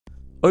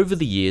Over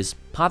the years,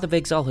 Path of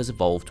Exile has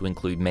evolved to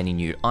include many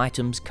new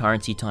items,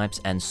 currency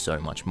types, and so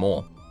much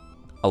more.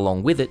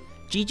 Along with it,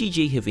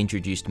 GGG have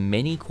introduced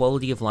many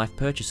quality of life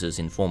purchases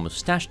in form of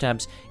stash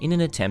tabs in an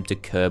attempt to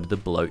curb the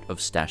bloat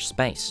of stash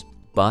space.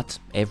 But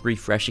every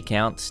fresh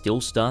account still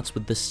starts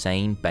with the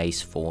same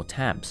base 4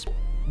 tabs.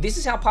 This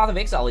is how Path of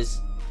Exile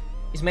is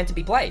meant to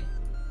be played.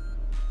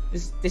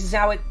 This is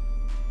how it...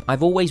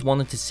 I've always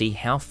wanted to see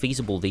how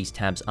feasible these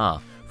tabs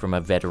are from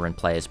a veteran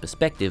player's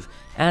perspective,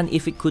 and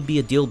if it could be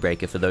a deal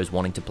breaker for those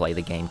wanting to play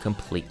the game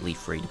completely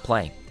free to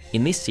play.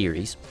 In this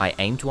series, I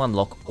aim to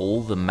unlock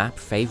all the map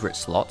favourite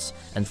slots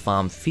and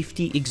farm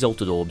 50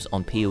 Exalted Orbs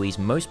on PoE's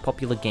most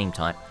popular game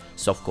type,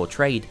 Softcore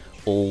Trade,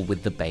 all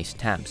with the base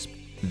tabs.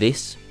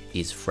 This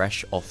is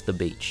Fresh Off the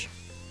Beach.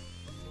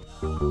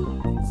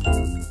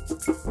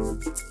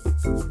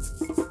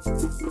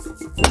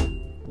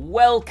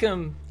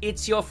 Welcome,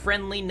 it's your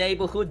friendly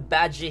neighborhood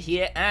badger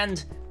here,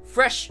 and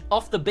Fresh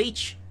Off the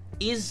Beach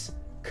is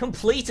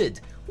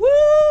completed.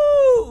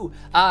 Woo!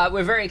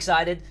 We're very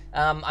excited.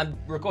 I'm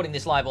recording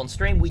this live on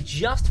stream. We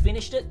just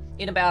finished it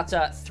in about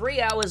 3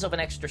 hours of an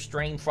extra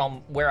stream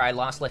from where I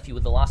last left you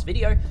with the last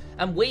video,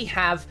 and we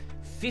have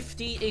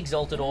 50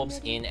 Exalted Orbs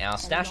in our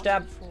stash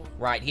tab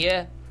right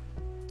here.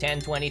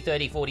 10, 20,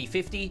 30, 40,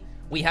 50.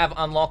 We have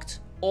unlocked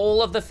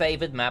all of the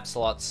favored map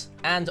slots,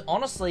 and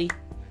honestly,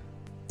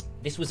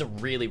 this was a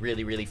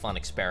really fun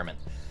experiment.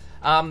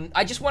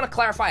 I just want to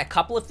clarify a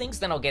couple of things,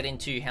 then I'll get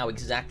into how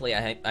exactly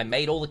I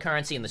made all the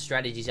currency and the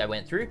strategies I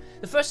went through.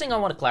 The first thing I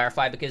want to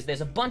clarify, because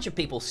there's a bunch of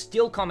people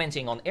still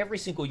commenting on every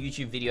single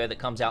YouTube video that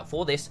comes out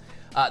for this,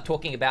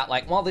 talking about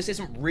like, well, this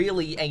isn't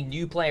really a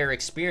new player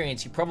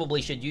experience, you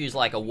probably should use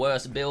like a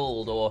worse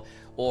build,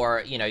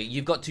 or you know,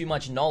 you've got too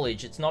much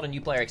knowledge, it's not a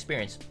new player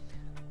experience.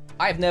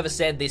 I've never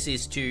said this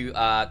is to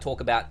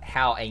talk about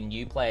how a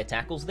new player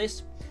tackles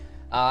this.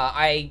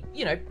 I've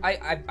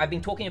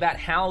been talking about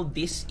how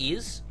this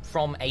is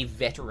from a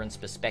veteran's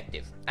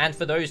perspective. And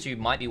for those who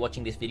might be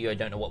watching this video and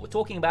don't know what we're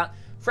talking about,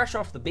 Fresh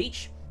Off the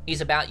Beach is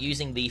about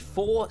using the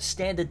 4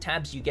 standard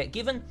tabs you get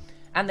given,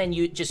 and then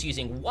you just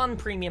using 1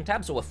 premium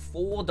tab, so a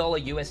 $4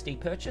 USD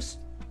purchase,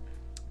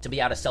 to be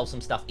able to sell some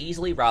stuff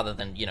easily rather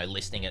than, you know,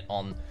 listing it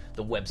on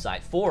the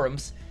website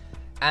forums,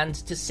 and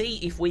to see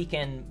if we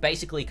can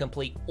basically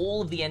complete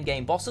all of the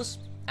endgame bosses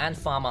and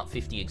farm up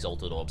 50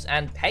 Exalted Orbs.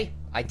 And hey,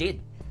 I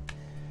did.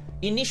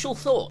 Initial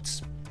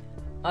thoughts.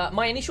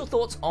 My initial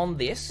thoughts on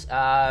this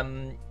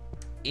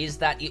is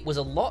that it was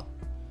a lot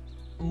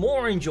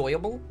more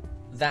enjoyable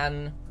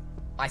than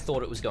I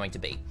thought it was going to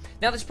be.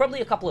 Now, there's probably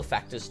a couple of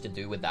factors to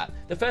do with that.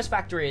 The first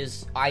factor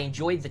is I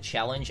enjoyed the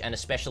challenge, and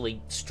especially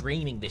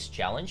streaming this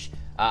challenge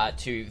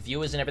to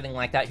viewers and everything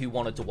like that who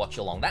wanted to watch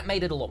along. That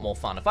made it a lot more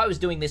fun. If I was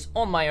doing this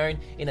on my own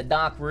in a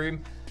dark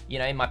room, you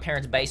know, in my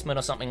parents' basement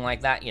or something like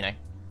that, you know,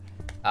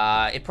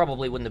 it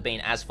probably wouldn't have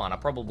been as fun. I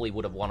probably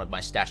would have wanted my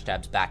stash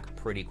tabs back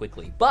pretty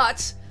quickly,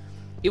 but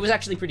it was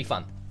actually pretty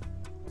fun.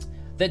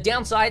 The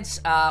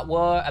downsides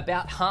were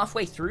about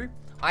halfway through,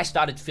 I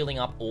started filling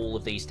up all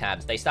of these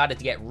tabs. They started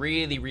to get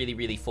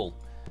really full,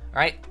 all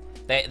right?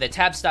 The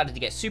tabs started to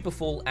get super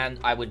full, and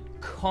I would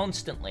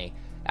constantly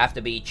have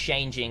to be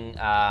changing,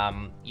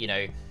 you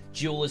know,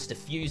 Jewelers to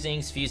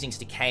Fusings, Fusings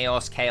to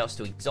Chaos, Chaos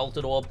to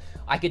Exalted Orb.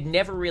 I could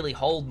never really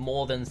hold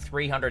more than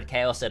 300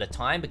 Chaos at a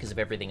time because of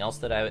everything else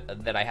that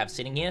I have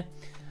sitting here.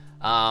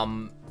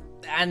 And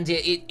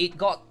it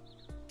got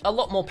a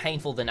lot more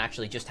painful than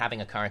actually just having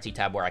a currency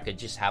tab where I could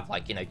just have,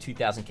 like, you know,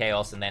 2,000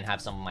 Chaos and then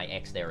have some of my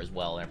X there as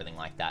well and everything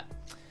like that.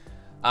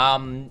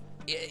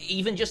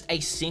 Even just a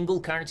single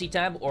currency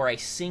tab or a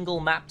single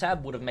map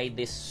tab would have made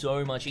this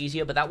so much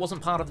easier, but that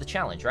wasn't part of the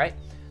challenge, right?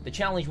 The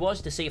challenge was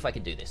to see if I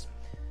could do this.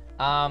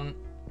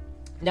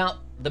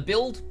 Now, the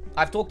build,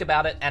 I've talked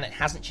about it, and it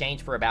hasn't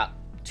changed for about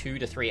 2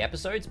 to 3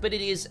 episodes, but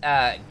it is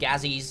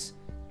Gazzy's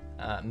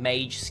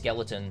Mage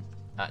Skeleton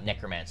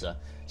Necromancer.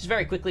 Just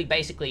very quickly,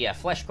 basically a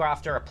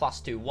Fleshcrafter, a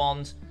 +2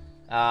 wand,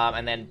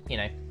 and then, you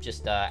know,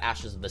 just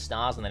Ashes of the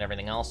Stars, and then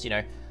everything else, you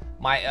know.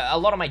 A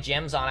lot of my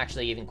gems aren't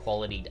actually even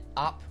qualitied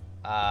up.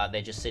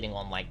 They're just sitting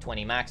on, like,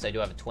 20 max. I do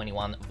have a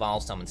 21 Vile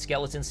Summon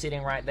Skeleton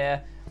sitting right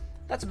there.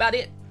 That's about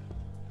it.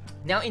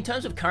 Now, in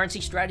terms of currency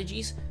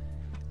strategies,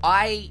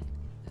 I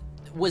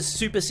was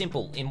super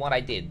simple in what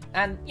I did,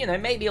 and, you know,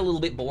 maybe a little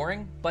bit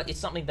boring, but it's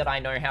something that I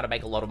know how to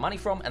make a lot of money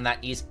from, and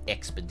that is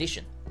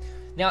Expedition.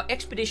 Now,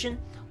 Expedition,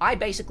 I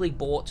basically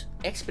bought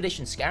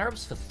Expedition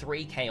Scarabs for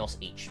 3 Chaos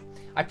each.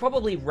 I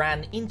probably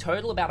ran, in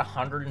total, about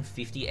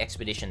 150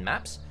 Expedition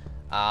maps,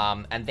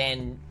 and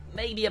then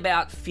maybe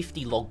about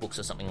 50 logbooks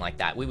or something like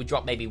that. We would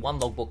drop maybe 1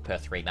 logbook per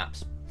 3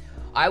 maps.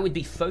 I would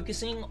be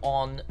focusing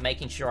on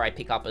making sure I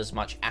pick up as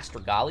much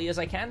Astragali as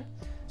I can.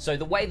 So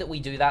the way that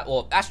we do that,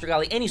 or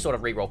Astragali, any sort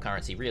of reroll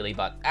currency really,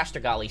 but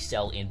Astragali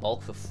sell in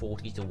bulk for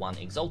 40 to 1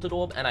 Exalted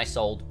Orb, and I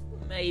sold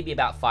maybe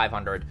about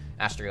 500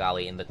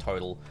 Astragali in the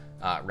total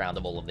round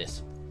of all of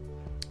this.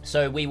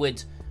 So we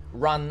would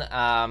run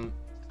our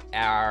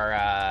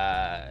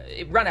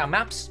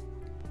maps,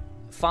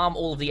 farm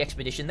all of the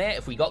Expedition there.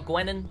 If we got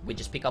Gwenin, we'd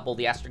just pick up all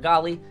the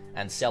Astragali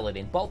and sell it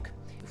in bulk.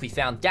 If If we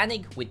found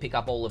Danig, we'd pick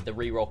up all of the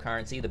reroll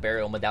currency, the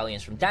burial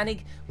medallions from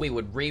Danig. We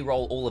would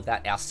reroll all of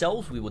that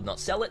ourselves. We would not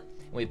sell it.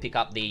 We'd pick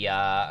up the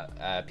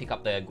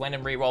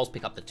Gwenin rerolls,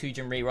 pick up the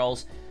Tujen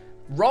rerolls.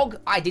 Rog,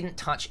 I didn't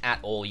touch at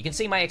all. You can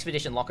see my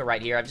expedition locker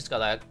right here. I've just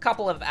got a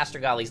couple of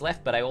Astragalis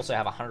left, but I also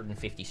have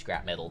 150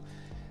 scrap metal.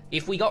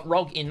 If we got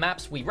Rog in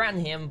maps, we ran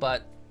him,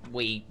 but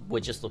we were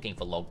just looking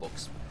for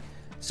logbooks.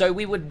 So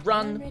we would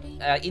run,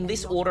 in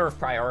this order of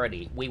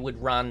priority, we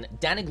would run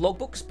Danig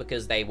logbooks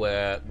because they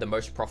were the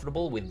most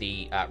profitable with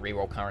the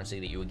reroll currency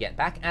that you would get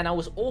back. And I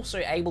was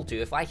also able to,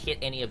 if I hit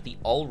any of the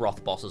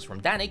Olroth bosses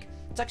from Danig,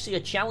 it's actually a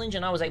challenge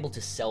and I was able to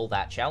sell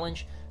that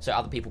challenge. So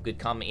other people could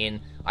come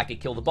in, I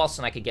could kill the boss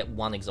and I could get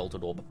 1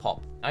 Exalted Orb a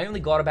pop. I only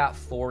got about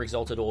 4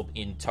 Exalted Orb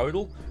in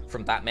total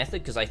from that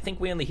method because I think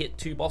we only hit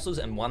 2 bosses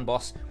and 1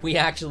 boss we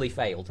actually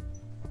failed.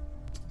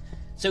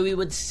 So we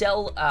would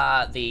sell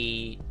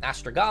the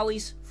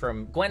Astragalis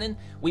from Gwenin.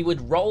 We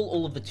would roll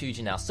all of the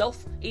Tujen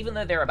ourselves. Even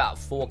though they're about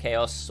 4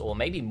 chaos or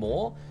maybe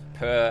more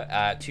per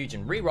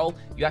Tujen reroll,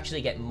 you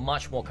actually get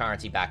much more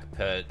currency back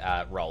per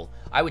roll.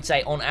 I would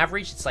say on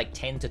average, it's like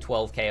 10 to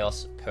 12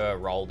 chaos per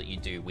roll that you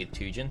do with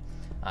Tujen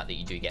that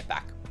you do get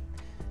back.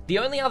 The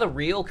only other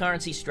real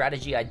currency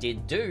strategy I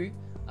did do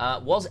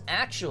was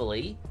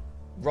actually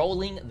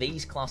rolling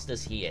these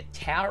clusters here.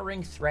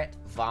 Towering Threat,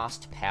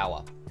 Vast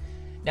Power.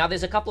 Now,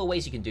 there's a couple of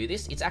ways you can do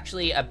this. It's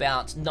actually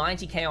about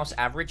 90 chaos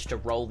average to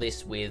roll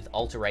this with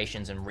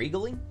alterations and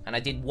regaling. And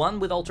I did 1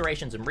 with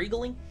alterations and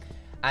regaling.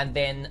 And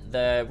then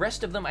the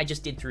rest of them I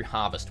just did through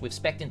harvest. We've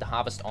spec'd into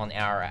harvest on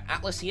our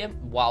Atlas here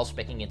while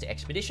spec'ing into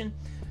expedition.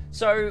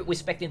 So we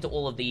spec'd into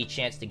all of the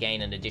chance to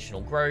gain an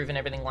additional grove and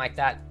everything like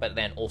that. But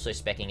then also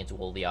spec'ing into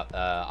all the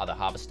other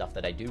harvest stuff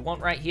that I do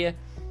want right here.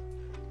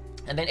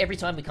 And then every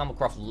time we come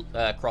across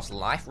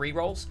life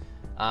rerolls,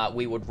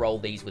 we would roll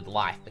these with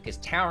life because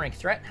Towering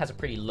Threat has a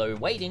pretty low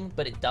weighting,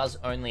 but it does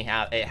only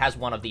have, it has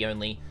one of the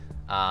only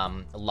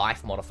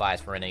life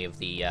modifiers for any of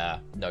the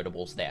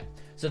notables there.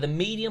 So the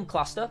medium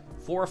cluster,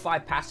 4 or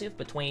 5 passive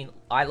between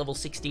eye level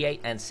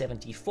 68 and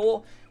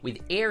 74 with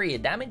area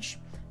damage.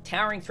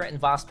 Towering Threat and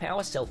Vast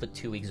Power sell for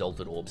 2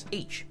 Exalted Orbs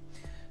each.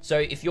 So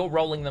if you're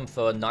rolling them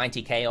for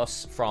 90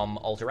 chaos from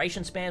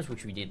alteration spams,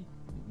 which we did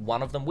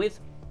 1 of them with,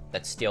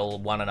 that's still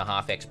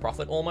 1.5x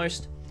profit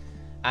almost.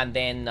 And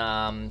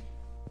then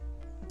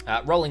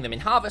rolling them in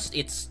harvest,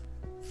 it's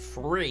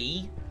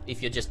free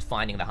if you're just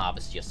finding the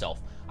harvest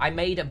yourself. I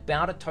made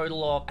about a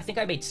total of, I think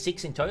I made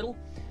 6 in total,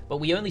 but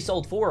we only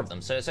sold 4 of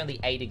them, so it's only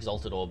 8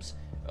 Exalted Orbs.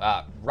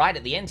 Right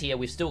at the end here,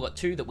 we've still got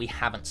 2 that we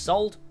haven't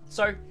sold,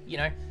 so, you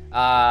know,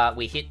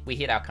 we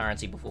hit our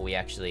currency before we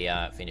actually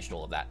finished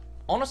all of that.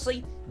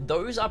 Honestly,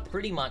 those are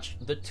pretty much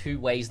the 2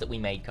 ways that we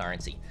made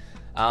currency.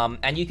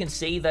 And you can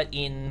see that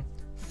in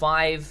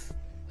 5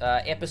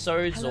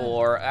 episodes,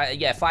 or,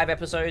 5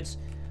 episodes,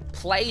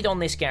 played on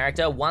this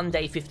character, 1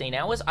 day, 15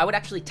 hours, I would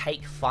actually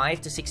take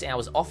 5 to 6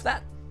 hours off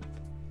that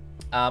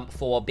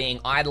for being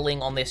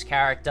idling on this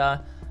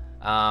character,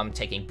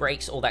 taking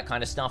breaks, all that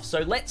kind of stuff. So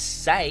let's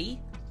say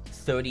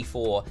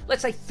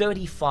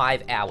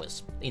 35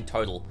 hours in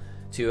total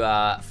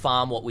to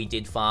farm what we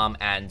did farm,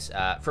 and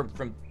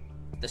from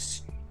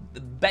the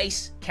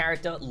base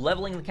character,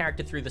 leveling the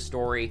character through the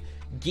story,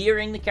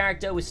 gearing the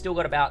character. We've still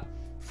got about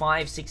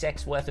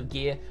 5-6x worth of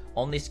gear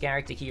on this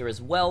character here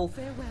as well.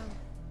 Farewell.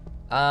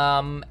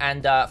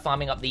 And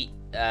farming up the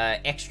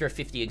extra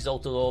 50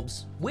 Exalted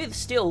Orbs with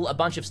still a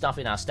bunch of stuff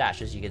in our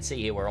stash. As you can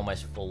see here, we're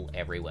almost full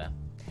everywhere.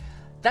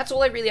 That's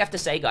all I really have to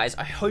say, guys.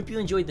 I hope you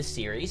enjoyed this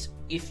series.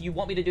 If you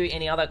want me to do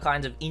any other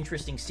kinds of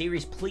interesting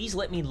series, please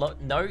let me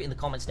know in the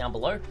comments down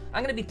below.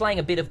 I'm going to be playing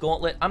a bit of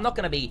Gauntlet. I'm not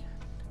going to be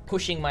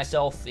pushing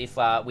myself if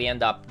we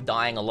end up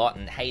dying a lot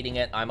and hating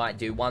it. I might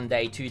do 1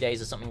 day, 2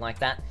 days, or something like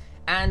that.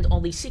 And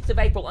on the 6th of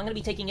April, I'm going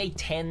to be taking a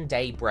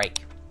 10-day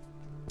break.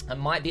 I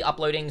might be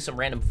uploading some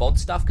random VOD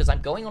stuff because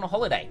I'm going on a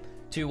holiday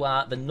to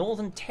the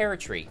Northern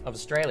Territory of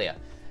Australia.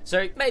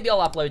 So maybe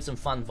I'll upload some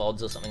fun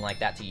VODs or something like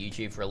that to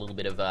YouTube for a little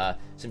bit of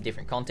some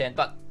different content,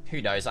 but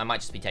who knows, I might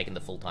just be taking the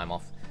full time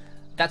off.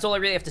 That's all I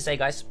really have to say,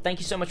 guys. Thank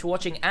you so much for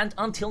watching, and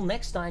until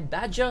next time,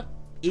 Badger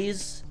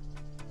is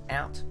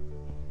out.